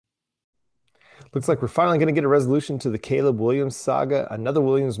Looks like we're finally going to get a resolution to the Caleb Williams saga. Another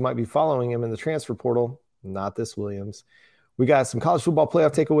Williams might be following him in the transfer portal. Not this Williams. We got some college football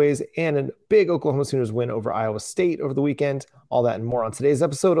playoff takeaways and a big Oklahoma Sooners win over Iowa State over the weekend. All that and more on today's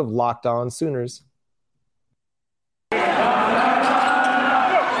episode of Locked On Sooners.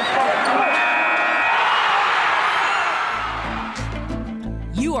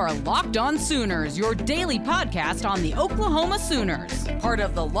 You are Locked On Sooners, your daily podcast on the Oklahoma Sooners. Part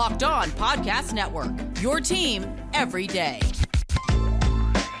of the Locked On Podcast Network, your team every day.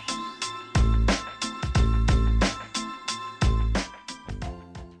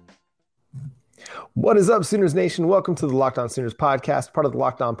 What is up, Sooners Nation? Welcome to the Locked On Sooners podcast, part of the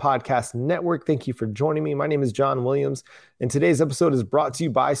Locked On Podcast Network. Thank you for joining me. My name is John Williams, and today's episode is brought to you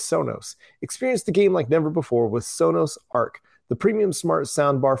by Sonos. Experience the game like never before with Sonos Arc, the premium smart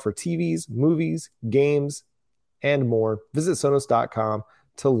soundbar for TVs, movies, games, and more. Visit Sonos.com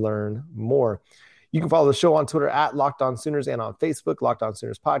to learn more. You can follow the show on Twitter at Locked On Sooners and on Facebook, Locked On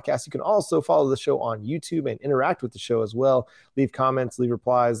Sooners Podcast. You can also follow the show on YouTube and interact with the show as well. Leave comments, leave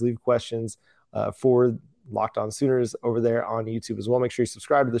replies, leave questions for Locked On Sooners over there on YouTube as well. Make sure you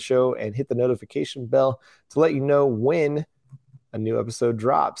subscribe to the show and hit the notification bell to let you know when a new episode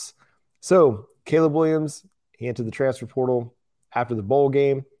drops. So Caleb Williams, he entered the transfer portal after the bowl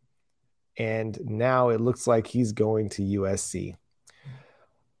game, and now it looks like he's going to USC.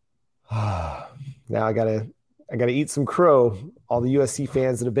 Now I gotta eat some crow. All the USC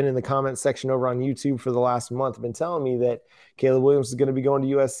fans that have been in the comment section over on YouTube for the last month have been telling me that Caleb Williams is going to be going to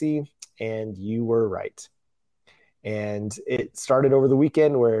USC, and you were right. And it started over the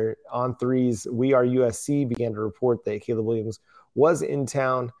weekend where On3's We Are USC began to report that Caleb Williams was in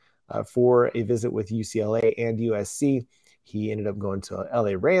town for a visit with UCLA and USC. He ended up going to a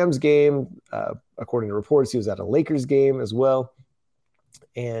LA Rams game. According to reports, he was at a Lakers game as well.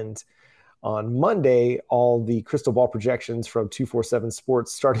 And on Monday, all the crystal ball projections from 247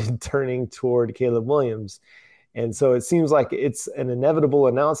 Sports started turning toward Caleb Williams. And so it seems like it's an inevitable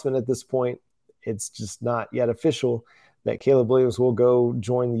announcement at this point. It's just not yet official that Caleb Williams will go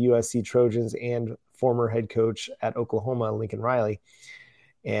join the USC Trojans and former head coach at Oklahoma, Lincoln Riley.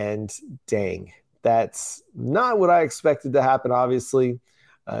 And dang, that's not what I expected to happen, obviously.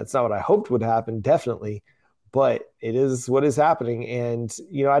 It's not what I hoped would happen, definitely. But it is what is happening. And,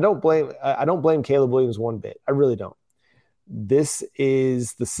 you know, I don't blame Caleb Williams one bit. I really don't. This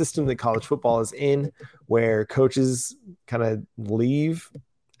is the system that college football is in, where coaches kind of leave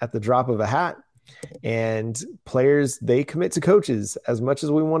at the drop of a hat, and players, they commit to coaches. As much as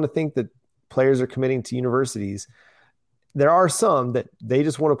we want to think that players are committing to universities, there are some that they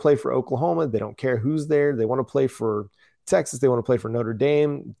just want to play for Oklahoma. They don't care who's there. They want to play for Texas. They want to play for Notre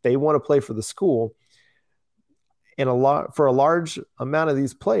Dame. They want to play for the school. And for a large amount of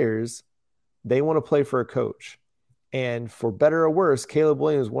these players, they want to play for a coach. And for better or worse, Caleb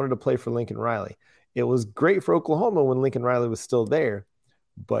Williams wanted to play for Lincoln Riley. It was great for Oklahoma when Lincoln Riley was still there.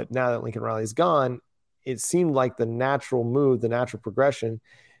 But now that Lincoln Riley's gone, it seemed like the natural move, the natural progression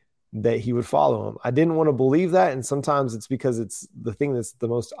that he would follow him. I didn't want to believe that. And sometimes it's because it's the thing that's the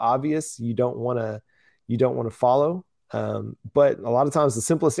most obvious. You don't want to follow. But a lot of times the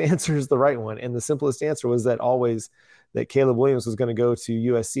simplest answer is the right one. And the simplest answer was that Caleb Williams was going to go to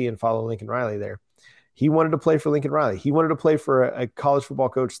USC and follow Lincoln Riley there. He wanted to play for Lincoln Riley. He wanted to play for a college football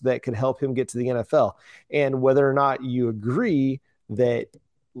coach that could help him get to the NFL. And whether or not you agree that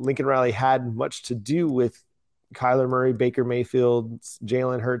Lincoln Riley had much to do with Kyler Murray, Baker Mayfield,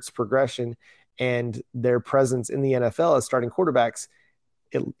 Jalen Hurts' progression and their presence in the NFL as starting quarterbacks,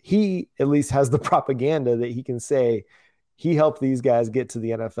 he at least has the propaganda that he can say he helped these guys get to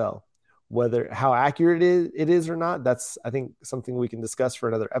the NFL. Whether how accurate it is or not, that's, I think, something we can discuss for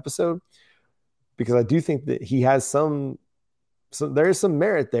another episode, because I do think that he has there is some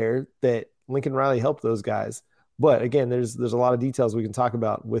merit there that Lincoln Riley helped those guys. But again, there's a lot of details we can talk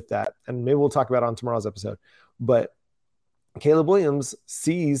about with that, and maybe we'll talk about it on tomorrow's episode. But Caleb Williams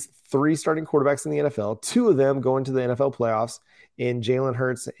sees 3 starting quarterbacks in the NFL, 2 of them going to the NFL playoffs in Jalen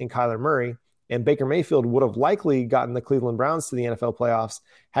Hurts and Kyler Murray. And Baker Mayfield would have likely gotten the Cleveland Browns to the NFL playoffs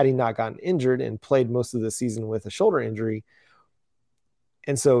had he not gotten injured and played most of the season with a shoulder injury.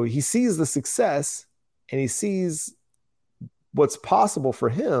 And so he sees the success and he sees what's possible for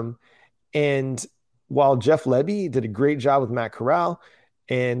him. And while Jeff Lebby did a great job with Matt Corral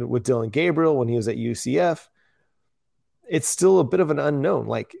and with Dylan Gabriel when he was at UCF, it's still a bit of an unknown.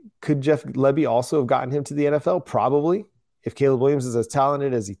 Like, could Jeff Lebby also have gotten him to the NFL? Probably. If Caleb Williams is as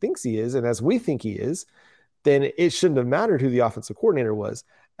talented as he thinks he is, and as we think he is, then it shouldn't have mattered who the offensive coordinator was.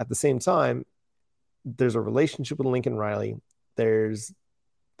 At the same time, there's a relationship with Lincoln Riley. There's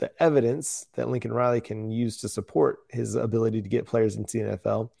the evidence that Lincoln Riley can use to support his ability to get players into the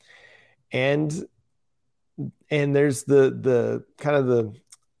NFL. And there's the kind of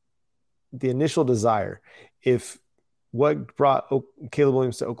the initial desire. If what brought Caleb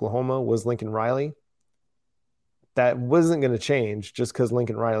Williams to Oklahoma was Lincoln Riley, that wasn't going to change just because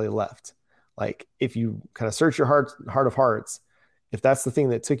Lincoln Riley left. Like, if you kind of search your heart of hearts, if that's the thing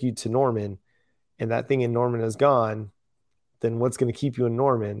that took you to Norman and that thing in Norman is gone, then what's going to keep you in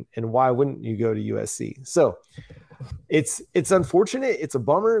Norman, and why wouldn't you go to USC? So it's unfortunate. It's a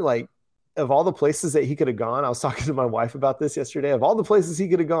bummer. Like, of all the places that he could have gone, I was talking to my wife about this yesterday. Of all the places he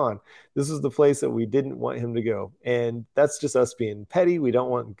could have gone, this was the place that we didn't want him to go. And that's just us being petty. We don't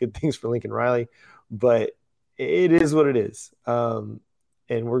want good things for Lincoln Riley, but it is what it is. And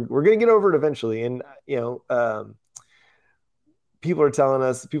we're going to get over it eventually. And, people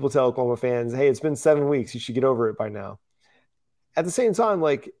tell Oklahoma fans, hey, it's been 7 weeks. You should get over it by now. At the same time,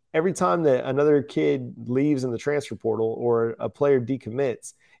 like, every time that another kid leaves in the transfer portal or a player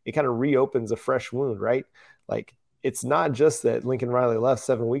decommits, it kind of reopens a fresh wound, right? Like, it's not just that Lincoln Riley left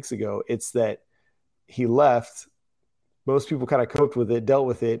 7 weeks ago. It's that he left. Most people kind of coped with it, dealt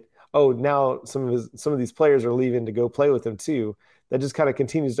with it. Oh, now some of these players are leaving to go play with him too. That just kind of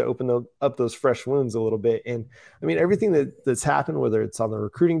continues to open up those fresh wounds a little bit. And I mean, everything that's happened, whether it's on the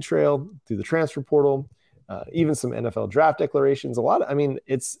recruiting trail, through the transfer portal, even some NFL draft declarations,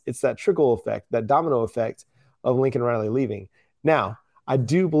 it's that trickle effect, that domino effect of Lincoln Riley leaving. Now, I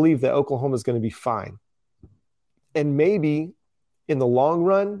do believe that Oklahoma is going to be fine. And maybe in the long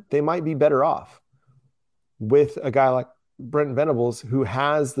run, they might be better off with a guy like Brent Venables, who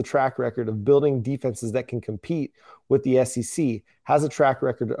has the track record of building defenses that can compete with the SEC, has a track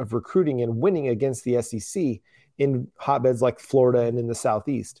record of recruiting and winning against the SEC in hotbeds like Florida and in the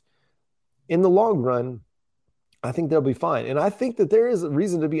Southeast. In the long run, I think they'll be fine. And I think that there is a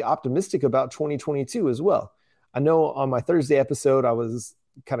reason to be optimistic about 2022 as well. I know on my Thursday episode, I was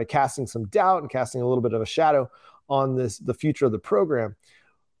kind of casting some doubt and casting a little bit of a shadow on the future of the program.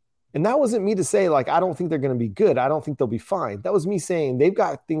 And that wasn't me to say, like, I don't think they're going to be good. I don't think they'll be fine. That was me saying they've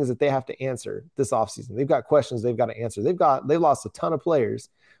got things that they have to answer this offseason. They've got questions they've got to answer. They lost a ton of players,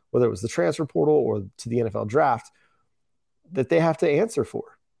 whether it was the transfer portal or to the NFL draft, that they have to answer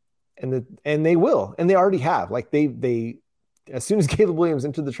for. And they will. And they already have. Like, they as soon as Caleb Williams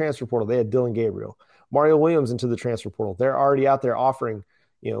entered the transfer portal, they had Dillon Gabriel. Mario Williams into the transfer portal. They're already out there offering,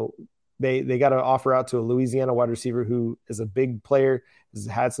 they got to offer out to a Louisiana wide receiver who is a big player, has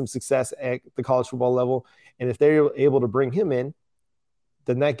had some success at the college football level. And if they're able to bring him in,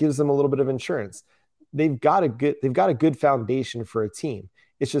 then that gives them a little bit of insurance. They've got a good foundation for a team.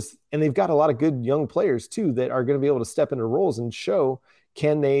 It's just, and they've got a lot of good young players too that are going to be able to step into roles and show,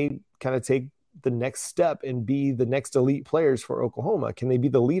 can they kind of take the next step and be the next elite players for Oklahoma? Can they be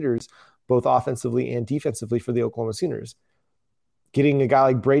the leaders both offensively and defensively for the Oklahoma Sooners? Getting a guy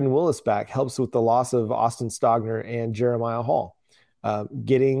like Braden Willis back helps with the loss of Austin Stogner and Jeremiah Hall. If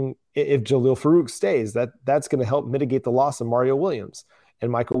Jalil Farouk stays, that's going to help mitigate the loss of Mario Williams and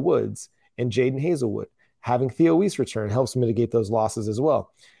Michael Woods and Jaden Hazelwood. Having Theo Weiss return helps mitigate those losses as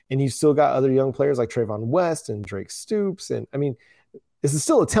well. And you've still got other young players like Trayvon West and Drake Stoops. And I mean, this is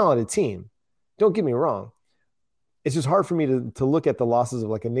still a talented team. Don't get me wrong. It's just hard for me to look at the losses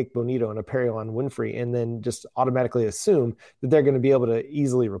of like a Nick Bonito and a Perion Winfrey and then just automatically assume that they're going to be able to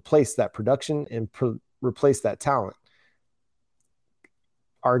easily replace that production and replace that talent.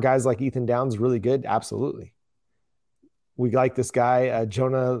 Are guys like Ethan Downs really good? Absolutely. We like this guy,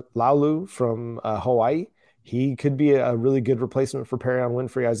 Jonah Laulu from Hawaii. He could be a really good replacement for Perion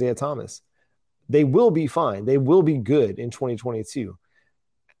Winfrey, Isaiah Thomas. They will be fine. They will be good in 2022.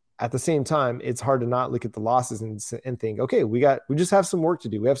 At the same time, it's hard to not look at the losses and think, okay, we just have some work to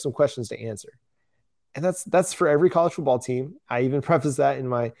do. We have some questions to answer. And that's for every college football team. I even prefaced that in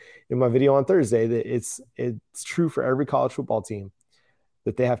my video on Thursday that it's true for every college football team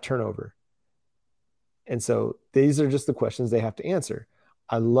that they have turnover. And so these are just the questions they have to answer.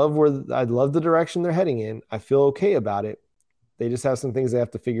 I love the direction they're heading in. I feel okay about it. They just have some things they have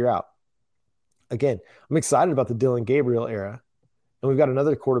to figure out. Again, I'm excited about the Dillon Gabriel era. And we've got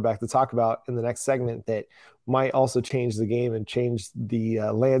another quarterback to talk about in the next segment that might also change the game and change the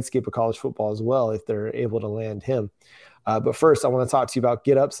landscape of college football as well if they're able to land him. But first, I want to talk to you about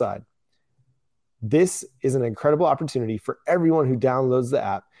Get Upside. This is an incredible opportunity for everyone who downloads the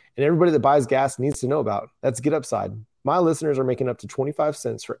app and everybody that buys gas needs to know about. That's Get Upside. My listeners are making up to 25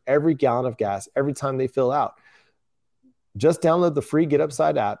 cents for every gallon of gas every time they fill out. Just download the free Get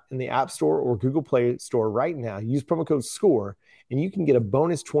Upside app in the App Store or Google Play Store right now. Use promo code SCORE, and you can get a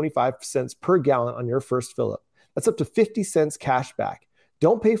bonus 25 cents per gallon on your first fill-up. That's up to 50 cents cash back.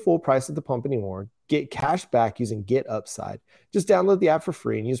 Don't pay full price at the pump anymore. Get cash back using Get Upside. Just download the app for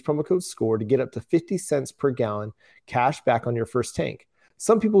free and use promo code SCORE to get up to 50 cents per gallon cash back on your first tank.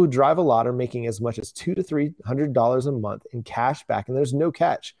 Some people who drive a lot are making as much as $200 to $300 a month in cash back, and there's no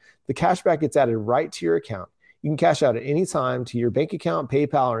catch. The cash back gets added right to your account. You can cash out at any time to your bank account,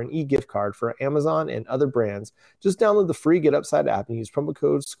 PayPal, or an e-gift card for Amazon and other brands. Just download the free Get Upside app and use promo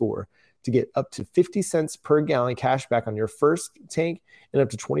code SCORE to get up to 50 cents per gallon cash back on your first tank and up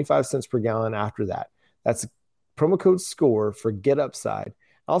to 25 cents per gallon after that. That's promo code SCORE for Get Upside.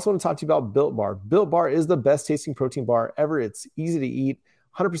 I also want to talk to you about Built Bar. Built Bar is the best tasting protein bar ever. It's easy to eat,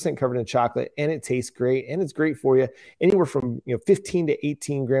 100% covered in chocolate, and it tastes great, and it's great for you. Anywhere from 15 to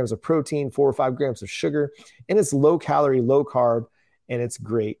 18 grams of protein, 4 or 5 grams of sugar, and it's low calorie, low carb, and it's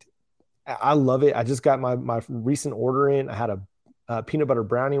great. I love it. I just got my recent order in. I had a peanut butter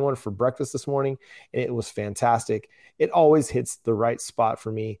brownie one for breakfast this morning, and it was fantastic. It always hits the right spot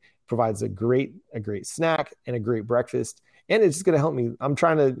for me. Provides a great snack and a great breakfast, and it's just going to help me. I'm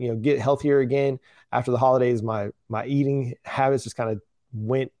trying to get healthier again after the holidays. My eating habits just kind of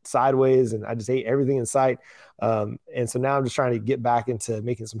went sideways, and I just ate everything in sight. And so now I'm just trying to get back into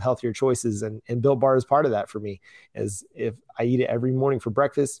making some healthier choices, and Built Bar is part of that for me. As if I eat it every morning for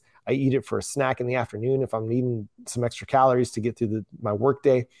breakfast, I eat it for a snack in the afternoon if I'm needing some extra calories to get through my work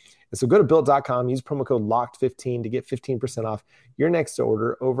day. And so go to built.com, use promo code LOCKED15 to get 15% off your next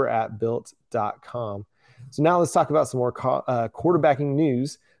order over at built.com. So now let's talk about some more quarterbacking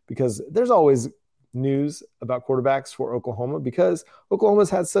news, because there's always news about quarterbacks for Oklahoma, because Oklahoma's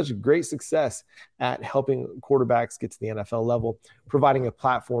had such great success at helping quarterbacks get to the NFL level, providing a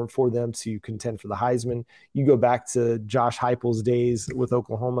platform for them to contend for the Heisman. You go back to Josh Heupel's days with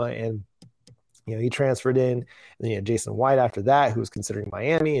Oklahoma, and he transferred in, and then Jason White after that, who was considering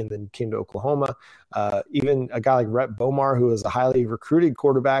Miami and then came to Oklahoma. Even a guy like Rhett Bomar, who was a highly recruited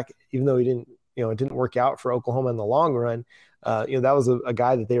quarterback, even though he didn't, it didn't work out for Oklahoma in the long run. That was a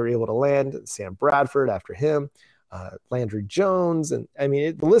guy that they were able to land. Sam Bradford after him, Landry Jones. And I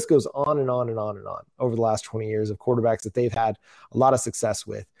mean, the list goes on and on and on and on over the last 20 years of quarterbacks that they've had a lot of success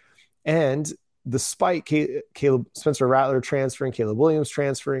with. And despite Spencer Rattler transferring, Caleb Williams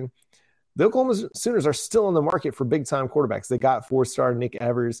transferring, the Oklahoma Sooners are still in the market for big-time quarterbacks. They got 4-star Nick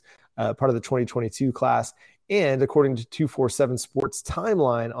Evers, part of the 2022 class. And according to 247 Sports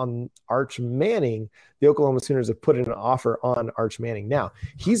Timeline on Arch Manning, the Oklahoma Sooners have put in an offer on Arch Manning. Now,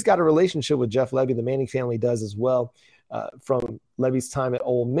 he's got a relationship with Jeff Lebby. The Manning family does as well, from Lebby's time at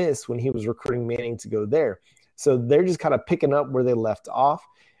Ole Miss when he was recruiting Manning to go there. So they're just kind of picking up where they left off.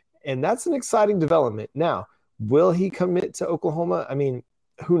 And that's an exciting development. Now, will he commit to Oklahoma? I mean,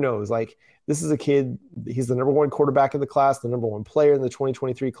 who knows? Like, this is a kid. He's the number one quarterback in the class, the number one player in the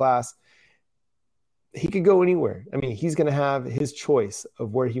 2023 class. He could go anywhere. I mean, he's going to have his choice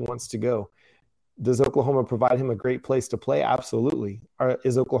of where he wants to go. Does Oklahoma provide him a great place to play? Absolutely.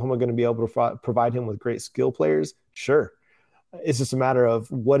 Is Oklahoma going to be able to provide him with great skill players? Sure. It's just a matter of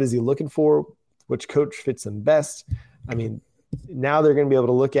what is he looking for, which coach fits him best. I mean, now they're going to be able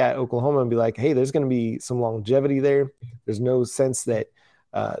to look at Oklahoma and be like, hey, there's going to be some longevity there. There's no sense that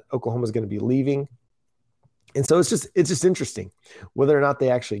Oklahoma is going to be leaving. And so it's just interesting whether or not they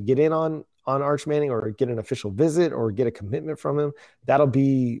actually get in on Arch Manning or get an official visit or get a commitment from him. That'll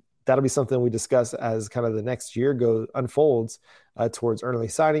be something we discuss as kind of the next year unfolds towards early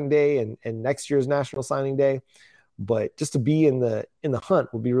signing day and next year's national signing day. But just to be in the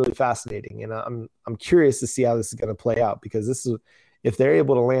hunt will be really fascinating. And I'm curious to see how this is going to play out, because if they're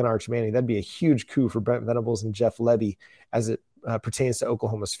able to land Arch Manning, that'd be a huge coup for Brent Venables and Jeff Lebby as it pertains to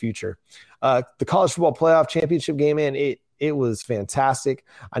Oklahoma's future. The college football playoff championship game, man, it was fantastic.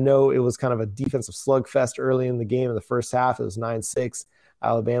 I know it was kind of a defensive slugfest early in the game. In the first half, it was 9-6.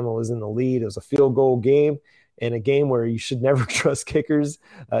 Alabama was in the lead. It was a field goal game, and a game where you should never trust kickers.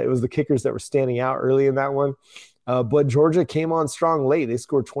 It was the kickers that were standing out early in that one. But Georgia came on strong late. They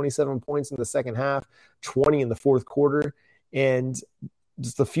scored 27 points in the second half, 20 in the fourth quarter. And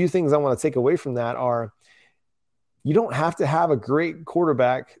just a few things I want to take away from that are, you don't have to have a great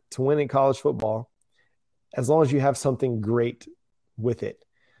quarterback to win in college football, as long as you have something great with it.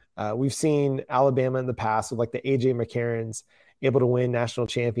 We've seen Alabama in the past with like the A.J. McCarrons able to win national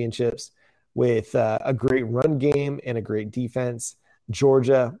championships with a great run game and a great defense.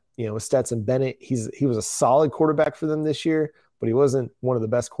 Georgia, with Stetson Bennett, he was a solid quarterback for them this year, but he wasn't one of the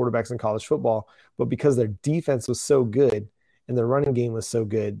best quarterbacks in college football. But because their defense was so good and their running game was so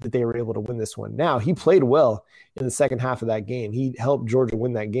good, that they were able to win this one. Now, he played well in the second half of that game. He helped Georgia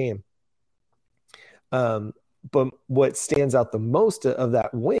win that game. But what stands out the most of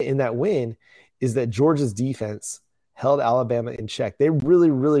that win is that Georgia's defense held Alabama in check. They really,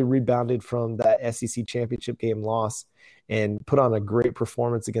 really rebounded from that SEC championship game loss and put on a great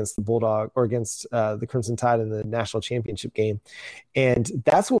performance against the Bulldog or against the Crimson Tide in the national championship game. And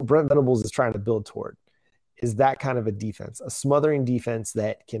that's what Brent Venables is trying to build toward, is that kind of a defense, a smothering defense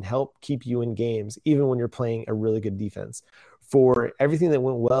that can help keep you in games, even when you're playing a really good defense. For everything that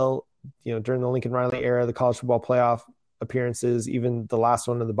went well, during the Lincoln Riley era, the college football playoff appearances, even the last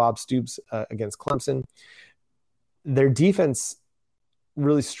one of the Bob Stoops against Clemson, their defense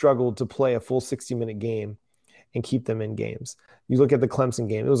really struggled to play a full 60-minute game and keep them in games. You look at the Clemson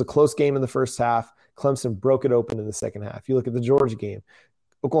game. It was a close game in the first half. Clemson broke it open in the second half. You look at the Georgia game.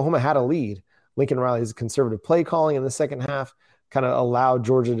 Oklahoma had a lead. Lincoln Riley's conservative play calling in the second half kind of allowed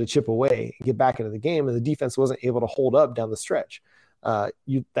Georgia to chip away and get back into the game, and the defense wasn't able to hold up down the stretch. The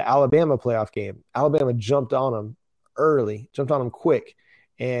Alabama playoff game, Alabama jumped on them early, jumped on them quick,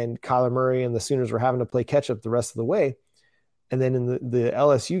 and Kyler Murray and the Sooners were having to play catch-up the rest of the way. And then in the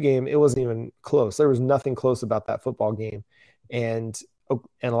LSU game, it wasn't even close. There was nothing close about that football game. And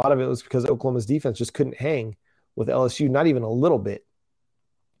a lot of it was because Oklahoma's defense just couldn't hang with LSU, not even a little bit.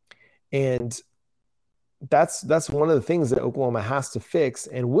 And that's one of the things that Oklahoma has to fix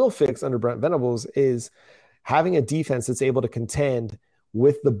and will fix under Brent Venables, is having a defense that's able to contend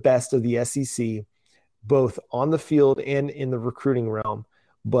with the best of the SEC, both on the field and in the recruiting realm.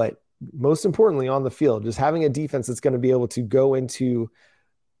 But most importantly, on the field, just having a defense that's going to be able to go into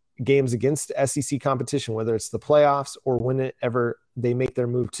games against SEC competition, whether it's the playoffs or whenever they make their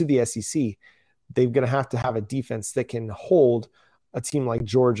move to the SEC, they're going to have a defense that can hold a team like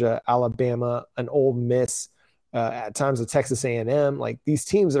Georgia, Alabama, an Ole Miss, at times a Texas A&M, like these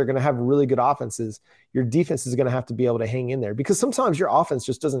teams that are going to have really good offenses. Your defense is going to have to be able to hang in there, because sometimes your offense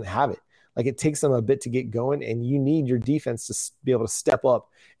just doesn't have it. Like, it takes them a bit to get going, and you need your defense to be able to step up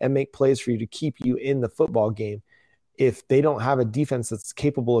and make plays for you to keep you in the football game. If they don't have a defense that's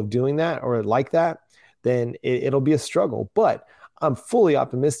capable of doing that or like that, then it'll be a struggle. But I'm fully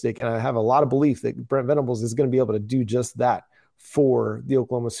optimistic, and I have a lot of belief that Brent Venables is going to be able to do just that for the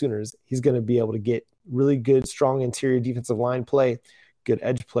Oklahoma Sooners. He's going to be able to get really good, strong interior defensive line play, good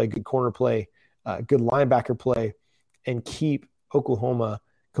edge play, good corner play, good linebacker play, and keep Oklahoma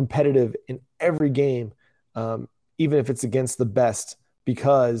competitive in every game, even if it's against the best,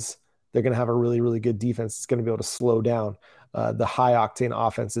 because they're going to have a really, really good defense. It's going to be able to slow down the high-octane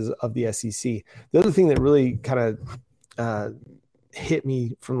offenses of the SEC. The other thing that really kind of hit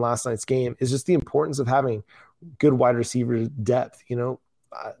me from last night's game is just the importance of having good wide receiver depth. The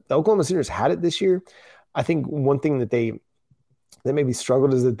Oklahoma Sooners had it this year. I think one thing that they maybe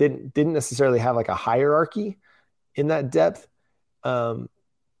struggled is that they didn't necessarily have like a hierarchy in that depth. And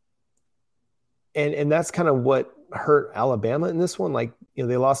that's kind of what hurt Alabama in this one. Like,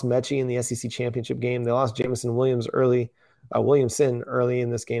 they lost Mechie in the SEC championship game. They lost Williamson early in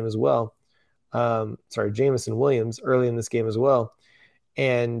this game as well. Jameson Williams early in this game as well.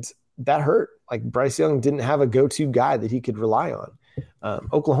 And that hurt. Like, Bryce Young didn't have a go-to guy that he could rely on.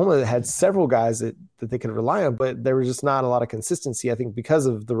 Oklahoma had several guys that they could rely on, but there was just not a lot of consistency, I think, because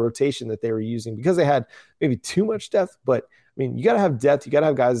of the rotation that they were using, because they had maybe too much depth. But I mean, you got to have depth. You got to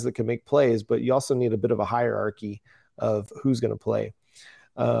have guys that can make plays, but you also need a bit of a hierarchy of who's going to play.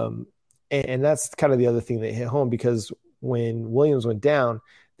 And that's kind of the other thing that hit home, because when Williams went down,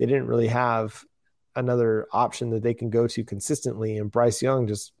 they didn't really have another option that they can go to consistently. And Bryce Young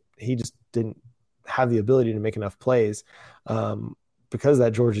just didn't have the ability to make enough plays. Because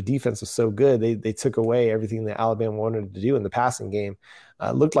that Georgia defense was so good, they took away everything that Alabama wanted to do in the passing game.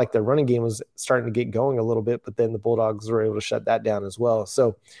 Looked like their running game was starting to get going a little bit, but then the Bulldogs were able to shut that down as well.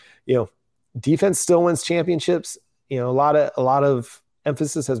 So, defense still wins championships. A lot of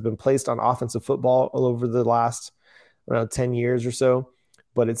emphasis has been placed on offensive football all over the last around 10 years or so,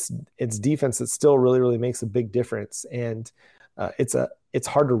 but it's defense that still really, really makes a big difference. And it's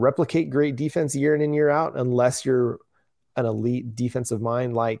hard to replicate great defense year in and year out unless you're an elite defensive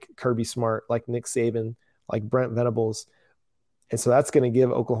mind like Kirby Smart, like Nick Saban, like Brent Venables. And so that's going to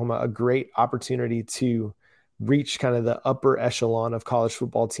give Oklahoma a great opportunity to reach kind of the upper echelon of college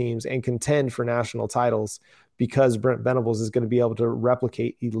football teams and contend for national titles, because Brent Venables is going to be able to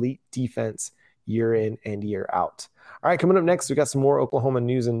replicate elite defense year in and year out. All right, coming up next, we got some more Oklahoma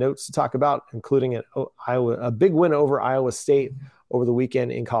news and notes to talk about, including a big win over Iowa State over the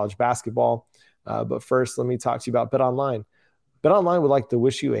weekend in college basketball. But first, let me talk to you about BetOnline. BetOnline would like to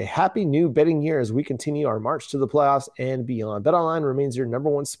wish you a happy new betting year as we continue our march to the playoffs and beyond. BetOnline remains your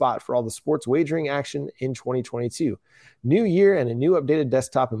number one spot for all the sports wagering action in 2022. New year and a new updated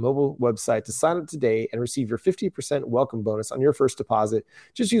desktop and mobile website to sign up today and receive your 50% welcome bonus on your first deposit.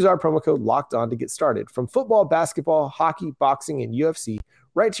 Just use our promo code LOCKEDON to get started. From football, basketball, hockey, boxing, and UFC,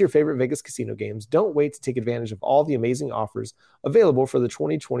 right to your favorite Vegas casino games. Don't wait to take advantage of all the amazing offers available for the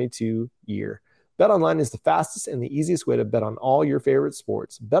 2022 year. BetOnline is the fastest and the easiest way to bet on all your favorite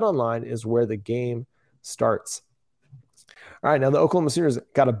sports. BetOnline is where the game starts. All right, now the Oklahoma Sooners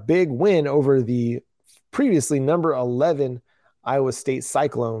got a big win over the previously number 11 Iowa State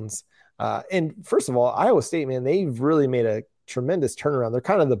Cyclones. And first of all, Iowa State, man, they've really made a tremendous turnaround. They're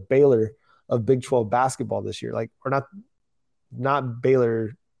kind of the Baylor of Big 12 basketball this year. Or not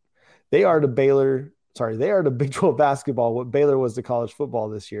Baylor. They are the Big 12 basketball, what Baylor was to college football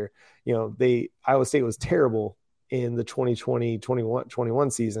this year. Iowa State was terrible in the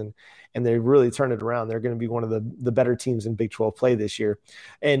 2020-21 season, and they really turned it around. They're going to be one of the better teams in Big 12 play this year.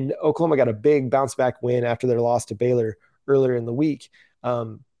 And Oklahoma got a big bounce-back win after their loss to Baylor earlier in the week.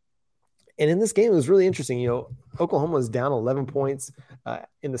 And in this game, it was really interesting. Oklahoma was down 11 points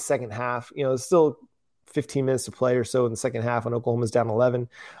in the second half. It's still 15 minutes to play or so in the second half, and Oklahoma's down 11,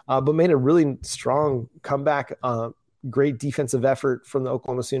 but made a really strong comeback. Great defensive effort from the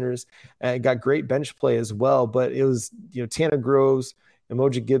Oklahoma Sooners. Got great bench play as well, but it was Tanner Groves,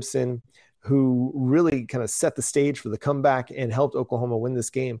 Emoji Gibson, who really kind of set the stage for the comeback and helped Oklahoma win this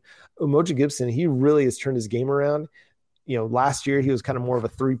game. Emoji Gibson, he really has turned his game around. Last year he was kind of more of a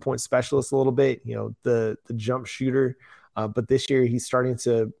 3-point specialist a little bit, the jump shooter, but this year he's starting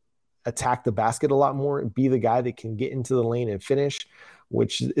to attack the basket a lot more and be the guy that can get into the lane and finish,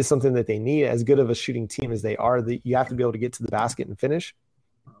 which is something that they need. As good of a shooting team as they are, you have to be able to get to the basket and finish.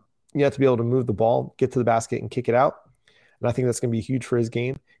 You have to be able to move the ball, get to the basket, and kick it out. And I think that's going to be huge for his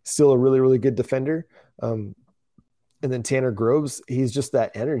game. Still a really, really good defender. And then Tanner Groves, he's just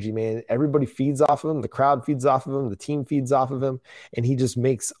that energy, man. Everybody feeds off of him. The crowd feeds off of him. The team feeds off of him. And he just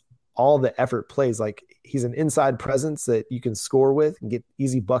makes all the effort plays. Like, he's an inside presence that you can score with and get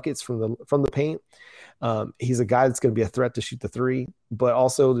easy buckets from the paint. He's a guy that's going to be a threat to shoot the three, but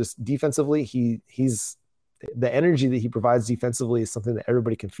also just defensively, he's the energy that he provides defensively is something that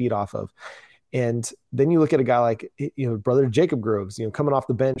everybody can feed off of. And then you look at a guy like, brother Jacob Groves, coming off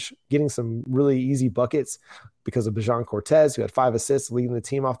the bench, getting some really easy buckets because of Bijan Cortez, who had 5 assists, leading the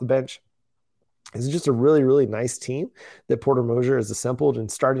team off the bench. It's just a really, really nice team that Porter Moser has assembled and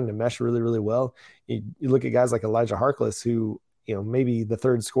starting to mesh really, really well. You look at guys like Elijah Harkless, who, maybe the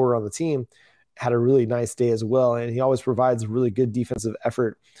third scorer on the team, had a really nice day as well. And he always provides really good defensive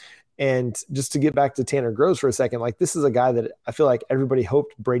effort. And just to get back to Tanner Groves for a second, this is a guy that I feel like everybody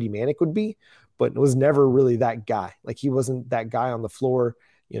hoped Brady Manick would be, but was never really that guy. He wasn't that guy on the floor,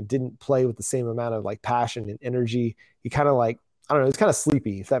 didn't play with the same amount of passion and energy. He kind of I don't know, he's kind of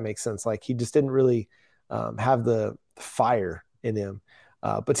sleepy, if that makes sense. He just didn't really have the fire in him.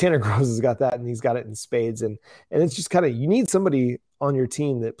 But Tanner Groves has got that, and he's got it in spades. And it's just kind of, you need somebody on your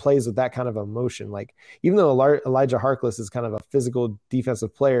team that plays with that kind of emotion. Even though Elijah Harkless is kind of a physical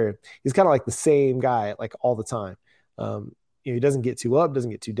defensive player, he's kind of like the same guy, all the time. He doesn't get too up,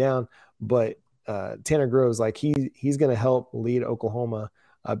 doesn't get too down, but Tanner Groves, he's going to help lead Oklahoma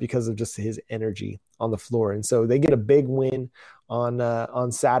because of just his energy on the floor. And so they get a big win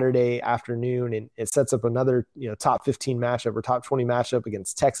on Saturday afternoon, and it sets up another top 15 matchup or top 20 matchup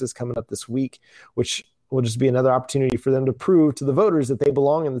against Texas coming up this week, which will just be another opportunity for them to prove to the voters that they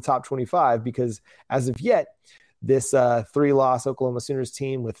belong in the top 25, because as of yet, this 3-loss Oklahoma Sooners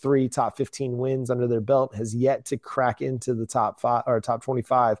team with 3 top 15 wins under their belt has yet to crack into the top 5 or top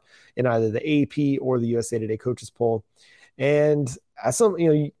 25 in either the AP or the USA Today coaches poll. And as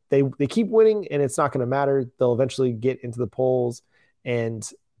they keep winning, and it's not going to matter. They'll eventually get into the polls, and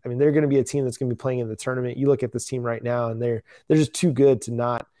they're going to be a team that's going to be playing in the tournament. You look at this team right now, and they're just too good to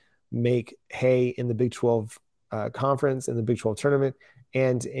not make hay in the Big 12 conference, in the Big 12 tournament,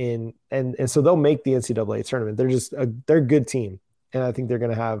 and so they'll make the NCAA tournament. They're a good team, and I think they're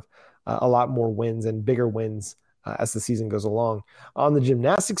going to have a lot more wins and bigger wins as the season goes along. On the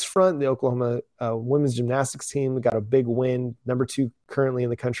gymnastics front, the Oklahoma women's gymnastics team got a big win, number 2 currently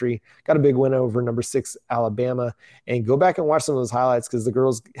in the country, got a big win over number 6 Alabama. And go back and watch some of those highlights, because the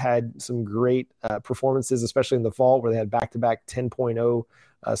girls had some great performances, especially in the fall, where they had back-to-back 10.0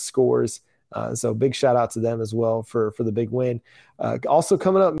 scores. So big shout out to them as well for the big win. Also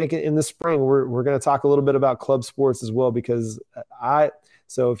coming up, in the spring, we're going to talk a little bit about club sports as well, because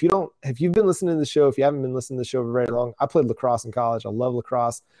so if you've been listening to the show, if you haven't been listening to the show for very long, I played lacrosse in college. I love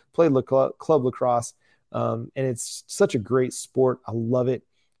lacrosse, played club lacrosse. And it's such a great sport. I love it.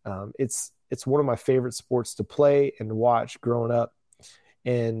 It's one of my favorite sports to play and watch growing up.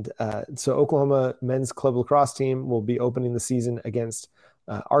 And so Oklahoma men's club lacrosse team will be opening the season against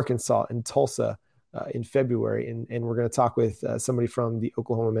Arkansas in Tulsa in February. And we're going to talk with somebody from the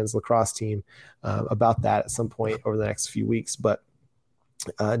Oklahoma men's lacrosse team about that at some point over the next few weeks. But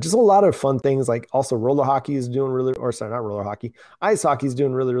just a lot of fun things, like also roller hockey is doing not roller hockey, ice hockey is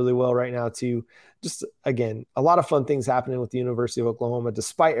doing really, really well right now too. Just, again, a lot of fun things happening with the University of Oklahoma,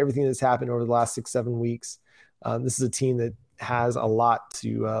 despite everything that's happened over the last 6-7 weeks. This is a team that has a lot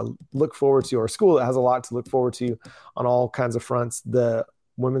to look forward to, or a school that has a lot to look forward to on all kinds of fronts. The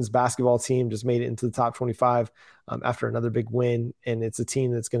women's basketball team just made it into the top 25 after another big win. And it's a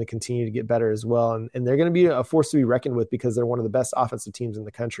team that's going to continue to get better as well. And they're going to be a force to be reckoned with because they're one of the best offensive teams in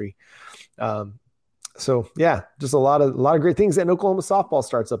the country. So yeah, just a lot of great things. And Oklahoma softball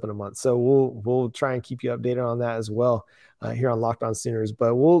starts up in a month. So we'll try and keep you updated on that as well here on Locked On Sooners.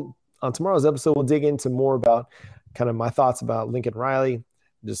 But on tomorrow's episode, we'll dig into more about kind of my thoughts about Lincoln Riley,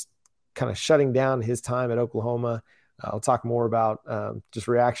 just kind of shutting down his time at Oklahoma. I'll talk more about just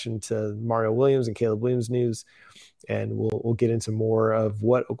reaction to Mario Williams and Caleb Williams news, and we'll get into more of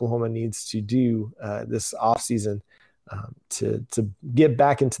what Oklahoma needs to do this offseason to get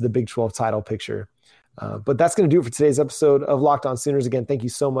back into the Big 12 title picture. But that's going to do it for today's episode of Locked On Sooners. Again, thank you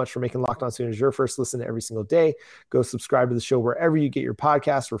so much for making Locked On Sooners your first listen every single day. Go subscribe to the show wherever you get your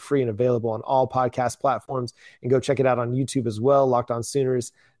podcasts. We're free and available on all podcast platforms. And go check it out on YouTube as well, Locked On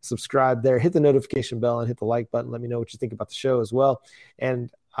Sooners. Subscribe there, hit the notification bell, and hit the like button. Let me know what you think about the show as well.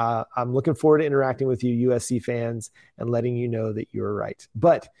 And I'm looking forward to interacting with you, USC fans, and letting you know that you're right.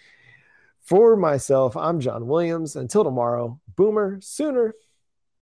 But for myself, I'm John Williams. Until tomorrow, Boomer Sooner.